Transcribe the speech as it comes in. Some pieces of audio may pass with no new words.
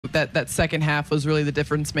that second half was really the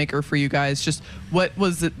difference maker for you guys. Just what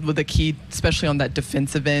was the key, especially on that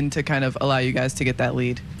defensive end, to kind of allow you guys to get that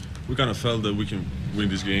lead? We kind of felt that we can win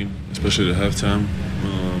this game, especially at halftime.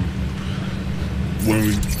 When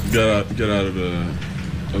we got out of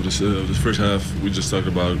the first half, we just talked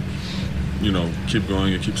about, keep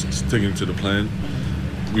going and keep sticking to the plan.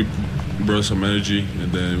 We brought some energy,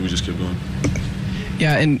 and then we just kept going.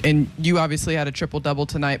 Yeah, and you obviously had a triple-double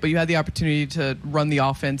tonight, but you had the opportunity to run the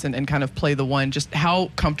offense and kind of play the one. Just how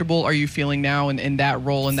comfortable are you feeling now in that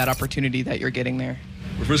role and that opportunity that you're getting there?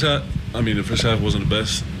 The first half wasn't the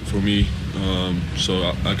best for me, so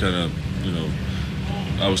I kind of,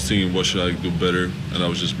 I was thinking, what should I do better? And I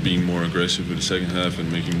was just being more aggressive in the second half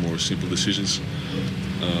and making more simple decisions.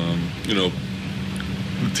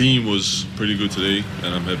 The team was pretty good today,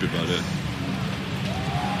 and I'm happy about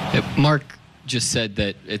it. Mark just said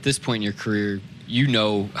that at this point in your career, you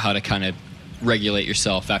know how to kind of regulate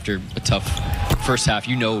yourself after a tough first half.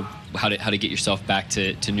 You know how to get yourself back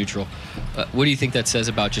to neutral. What do you think that says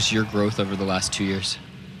about just your growth over the last 2 years?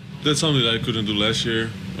 That's something that I couldn't do last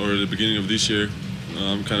year or at the beginning of this year.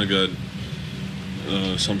 I'm kind of got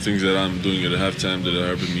some things that I'm doing at halftime that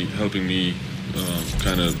are helping me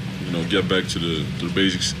kind of get back to the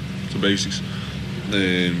basics,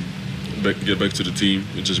 and get back to the team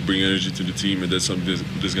and just bring energy to the team, and that's something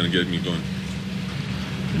that's going to get me going.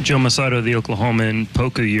 Joe Masato, the Oklahoman.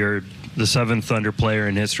 Poku, you're the 7th Thunder player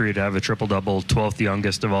in history to have a triple-double, 12th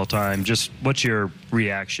youngest of all time. Just what's your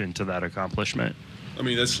reaction to that accomplishment? I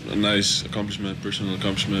mean, that's a nice accomplishment, personal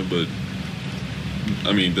accomplishment, but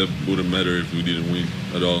I mean, that wouldn't matter if we didn't win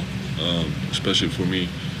at all, especially for me.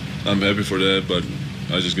 I'm happy for that, but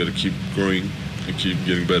I just got to keep growing and keep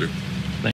getting better.